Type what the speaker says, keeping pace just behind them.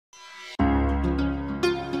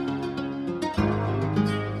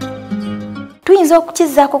tuyinza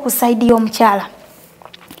okukizaako ku side y'omukyala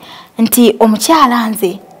nti omukyala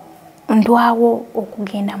nze ndwawo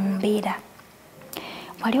okugenda mu mbeera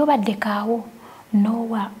wali obadde kaawo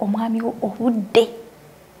nowa omwami wo obudde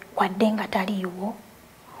wadde nga taliiwo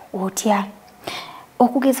otya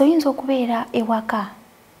okugeza oyinza okubeera ewaka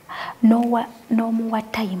n'omuwa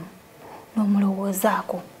time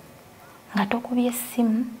n'omulowoozaako nga tokubye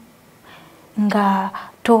essimu nga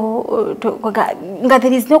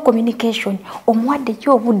there is no communication omuwadde ki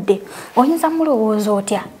obudde oyinza mulowooza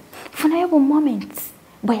otya funayo bu moments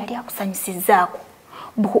bwe yali akusanyusizaako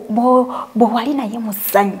bwe wali naye mu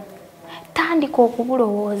ssanyu tandika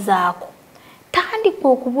okubulowoozaako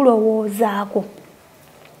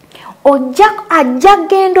ajja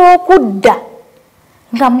genda okudda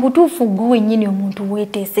nga mu butuufu gwe wennyini omuntu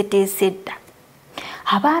weeteeseteese dda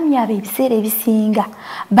abaami abo ebiseera ebisinga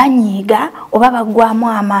banyiiga oba baggwamu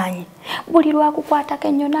amaanyi buli lwakukwatako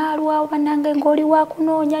ennyo n'alwawo bannange ng'oli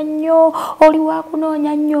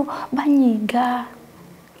wakunoonya nnyo banyiiga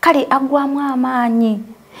kale aggwamu amaanyi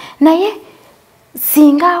naye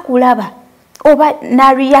singa akulaba oba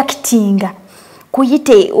nareactinga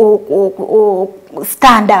kuyite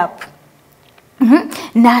stand up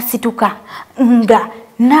nasituka nga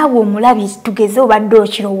naawe omulabi tugeze obadde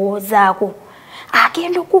okirowoozaako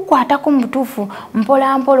agenda okukwatako mu butuufu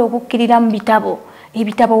mpola mpola okukkirira mu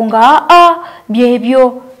ebitabo nga byebyo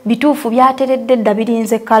bituufu byateredde dda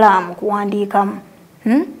birinze kalaamu kuwandiikamu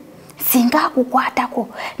singa akukwatako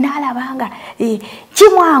n'alabanga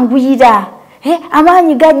kimwanguyira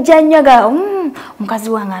amaanyi gajja nnyo mukazi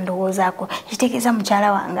wange ndowoozaako kitegeeza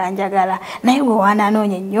mukyala wange njagala naye bwe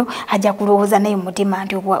waananoonya ennyo ajja kulowooza naye mu mutima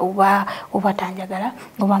nti oba tanjagala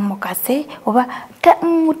oba mukase oba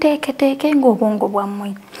muteeketeeke ng'obwongo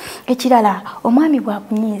bwammwe ekirala omwami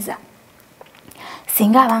bw'akunyiiza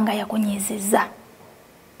singa abanga yakunyiizizza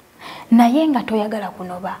naye nga toyagala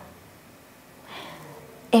kunoba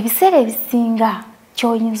ebiseera ebisinga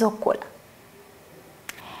ky'oyinza okukola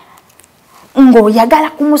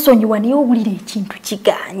ng'oyagala kumusonyiwa naye owulira ekintu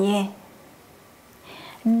kiganye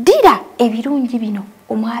ddira ebirungi bino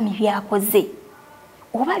omwami byakoze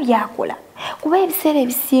oba byakola kuba ebiseera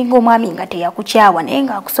ebisinga omwami nga teyakukyawa naye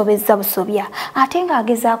ng'akusobezza busobya ate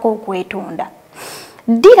ng'agezaako okwetonda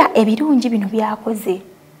ddira ebirungi bino byakoze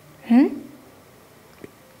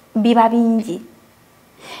biba bingi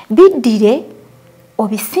biddire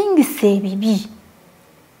obisingise ebibi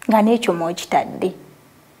nga n'ekyo mw'okitadde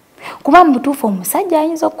kuba mu butuufu omusajja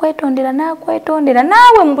ayinza okwetondera n'akwetondera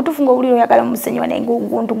naawe mu butuufu ng'owulira oyagala omusenyiwa naye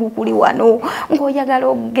ng'oguntu gukuli wano ng'oyagala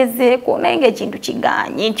ogezeeko naye ng'ekintu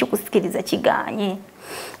kiganye kikusikiriza kiganye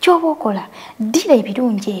ky'oba okola ddira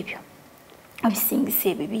ebirungi ebyo obisingisa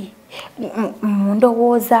ebibi mu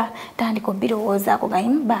ndowooza tandika obirowoozaako nga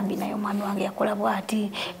bambi naye omwami wange yakola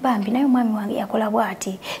bw'ati bambi naye omwami wange yakola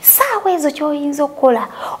bw'ati saawa ezo ky'oyinza okukola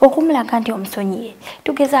okumulaga nti omusonyiye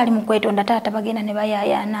tugeze ali mu kwetonda taata bagenda ne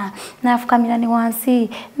bayaayaana n'afukamira ne wansi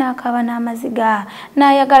n'akaaba n'amaziga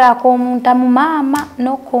n'ayagala ak'omuntamu maama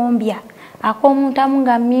n'okombya ak'omuntamu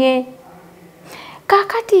ngamye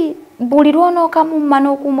kakati buli lw'onookamumma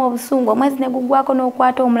n'okuuma obusungu omwezi ne guggwako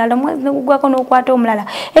n'okwata omulala omwezi ne guggwako n'okwata omulala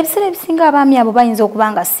ebiseera ebisinga abaami abo bayinza okuba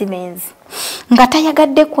nga si benzi nga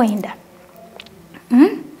tayagadde kwenda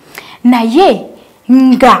naye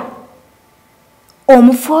nga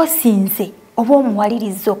omufoosinze oba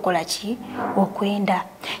omuwaliriza okukola ki okwenda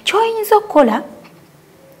ky'oyinza okukola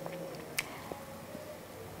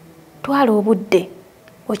twala obudde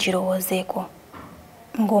okirowoozeeko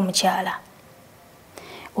ng'omukyala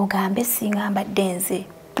ogambe singa mbadde nze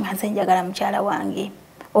nga nze njagala mukyala wange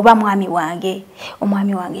oba mwami wange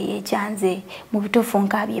omwami wange yeekyanze mu butuufu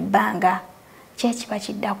nkaabye ebbanga kyekiba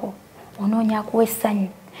kiddako onoonya akuwa essanyu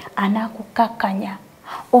anaakukakkanya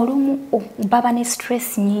olumu baba ne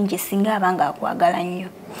stress nyingi singa abanga akwagala nnyo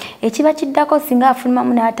ekiba kiddako singa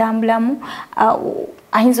afulumamu n'atambulamu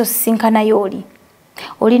ayinza osisinkanayo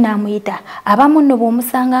oli n'amuyita abamu nno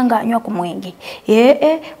bw'omusanga ng'anywa ku mwenge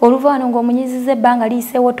oluvaano ng'omunyiziza ebbanga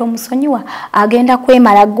liyiseewo tomusonyiwa agenda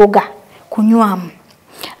kwemala ggoga kunywamu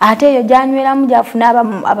ate eyo gy'anyweramu gy'afuna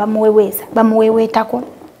abamuweweeza bamuweweetako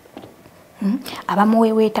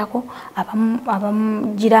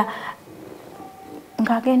abamugira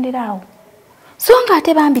ng'agendera awo so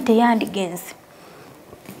ng'ate bambi teyandigenze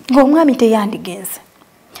ng'omwami teyandigenze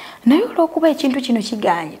naye olw'okuba ekintu kino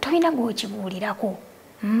kiganye tolina gw'okibuulirako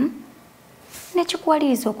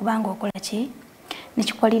nekikuwaliriza okuba nga okola ki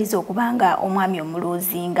nekikuwaliriza okuba nga omwami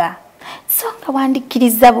omuluuzinga so nga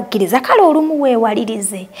wandikkiriza bukkiriza kale olumu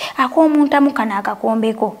weewalirize ak'omuntamu kano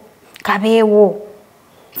akakombeko kabeewo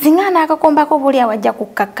singa n'akakombako buli awajja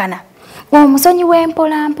kukkakkana omusonyi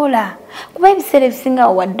w'empola mpola kuba ebiseera ebisinga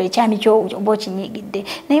wadde ekyami ky'oba okinyigidde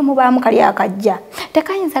naye mubaamu kali akajja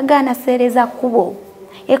tekayinza gaana seereza kkubo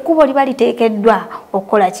ekkubo liba liteekeddwa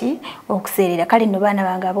okukola ki okuseerera kale nno baana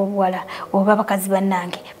bange ab'obuwala oba bakazi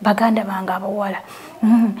bannange baganda bange ab'obuwala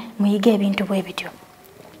muyige ebintu bwe bityo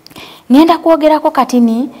ngenda kwogerako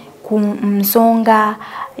katini ku nsonga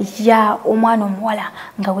ya omwana omuwala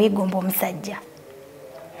nga weegomba omusajja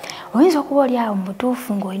oyinza okuba oli awo mu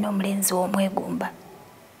butuufu ng'olina omulenzi w'omwegomba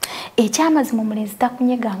ekyamazima omulenzi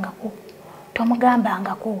takunyegangako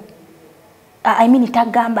tomugambangako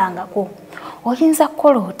tagambangako oyinza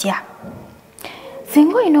kukola otya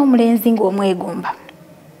singa olina omulenzi ng'omwegomba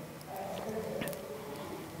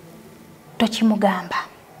tokimugamba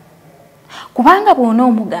kubanga bw'ona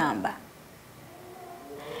omugamba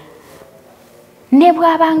ne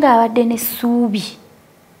bw'abanga abadde n'essuubi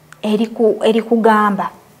erikugamba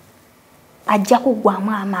ajja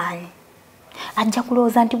kuggwamu amaanyi ajja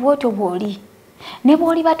kulowooza nti bw'otyo bw'oli ne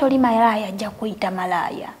bw'oliba toli malaaya ajja kuyita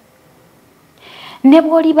malaaya ne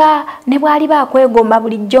bw'aliba akwegomba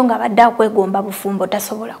bulijjo nga badde akwegomba bufumbo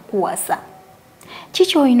tasobola kuwasa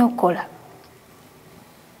kiki olina okukola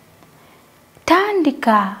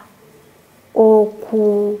tandika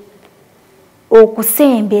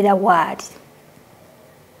okusembera waali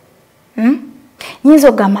nyinza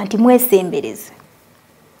okugamba nti mwesembereze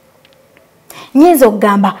nyinza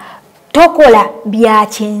okugamba tokola bya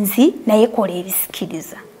kyenzi naye kola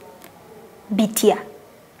ebisikiriza bitya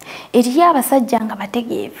eriyo abasajja nga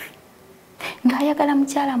bategeevu ng'ayagala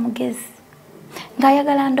mukyala mugezi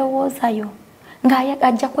ng'ayagala ndowoozayo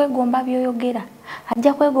ng'ajja kwegomba byoyogera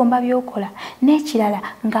ajja kwegomba byokola n'ekirala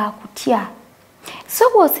ng'akutya so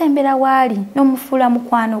bw'osembera waali n'omufuula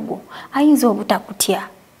mukwano gwo ayinza obutakutya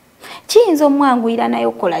kiyinza omwanguyira naye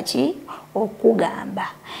okola ki okugamba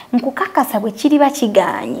nkukakasa bwe kiriba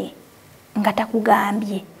kiganye nga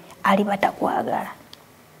takugambye aliba takwagala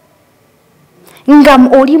nga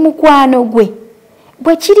oli mukwano gwe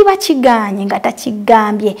bwe kiriba kiganye nga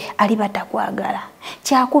takigambye aliba takwagala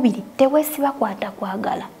kyakubiri teweesiba kwata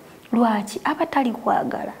kwagala lwaki aba tali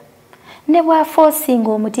kwagala ne bw'afoosinga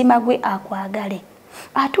omutima gwe akwagale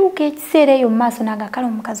atuuka ekiseera eyo mu maaso n'agakala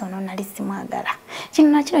omukazi ono nali simwagala kino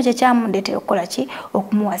nakino kye kyamundeetera okukola ki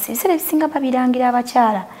okumuwasa ebiseera ebisinga babirangira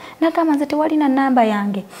abakyala n'agamba nze tewalina nnamba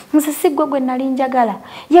yange nze si ggwe gwe nali njagala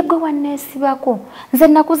ye ggwe wanneesibako nze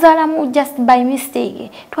nakuzaalamu just by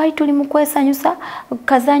mistake twali tuli mu kwesanyusa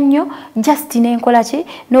kazannyo just n'enkola ki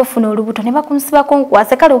n'ofuna olubuto ne bakunsibako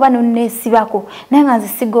nkwase kale oba nonneesibako naye nga nze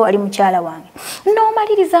si ggwe wali mukyala wange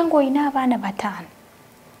n'omaliriza ng'olina abaana 5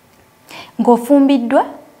 ng'ofumbiddwa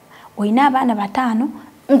olina abaana 5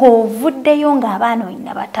 ng'ovuddeyo ng'abaana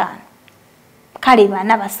olina 5 kale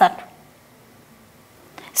baana 3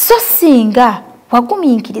 so singa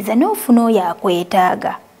wagumiikiriza n'ofuna oyo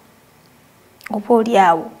akwetaaga oba oli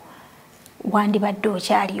awo wandibadde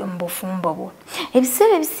okyaliyo mu bufumbo bwo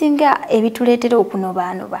ebiseera ebisinga ebituleetera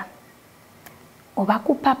okunobaanoba oba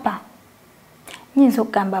ku papa nyinza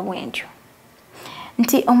okugamba bwe ntyo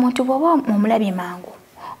nti omuntu bw'oba omulabye mangu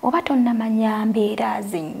oba tonnamanya mbeera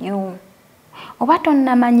ze nnyo oba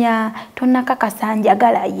tonnakakasa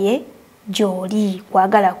njagala ye gy'oli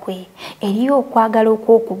kwagala kwe eriyo okwagala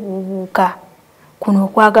okw'okubuubuuka kuno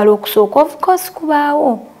okwagala okusooka of course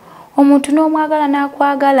kubaawo omuntu n'omwagala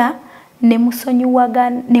n'akwagala ne musonyiwaga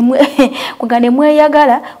ne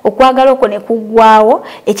mweyagala okwagala okwo ne kuggwaawo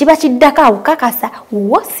ekiba kiddako awo kakasa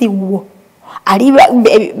wo si wo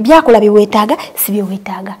byakola bye weetaaga si bye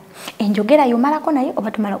weetaaga enjogera yomalako naye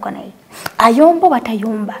oba tomalako naye ayomba oba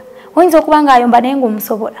tayomba oyinza okuba nga ayomba naye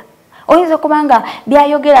ng'omusobola oyinza okuba nga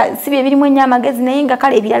byayogera si bye birimu ennyo amagezi naye nga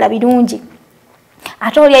kale ebirala birungi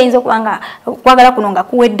ate oli ayinza okuba nga okwagala kuno nga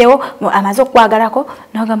kuweddewo amaze okwagalako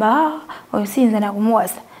n'agamba oyo siyinza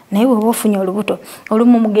nakumuwasa naye bw'oba ofunye olubuto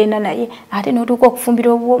olumu mugenda naye ate n'otuuka okufumbira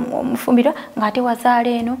omufumbiro ng'ate wazaala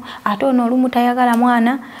eno ate ono olumu tayagala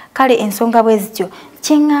mwana kale ensonga bwe zityo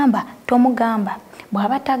kyeŋŋamba tomugamba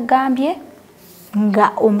bw'aba taggambye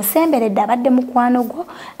nga omusemberedde abadde mukwano gwo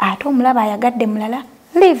ate omulaba ayagadde mulala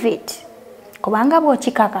leave it kubanga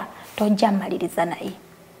bw'okikaka tojja mmaliriza naye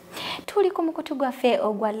tuli ku mukutu gwaffe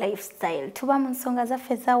ogwa lifestyle tuba mu nsonga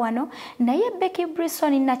zaffe za wano naye Becky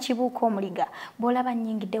Brisson nakibuuka omuliga bw'olaba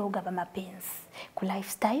nnyingiddewo gaba mapenzi ku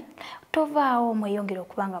lifestyle tovaawo mweyongera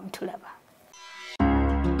okubanga mutulaba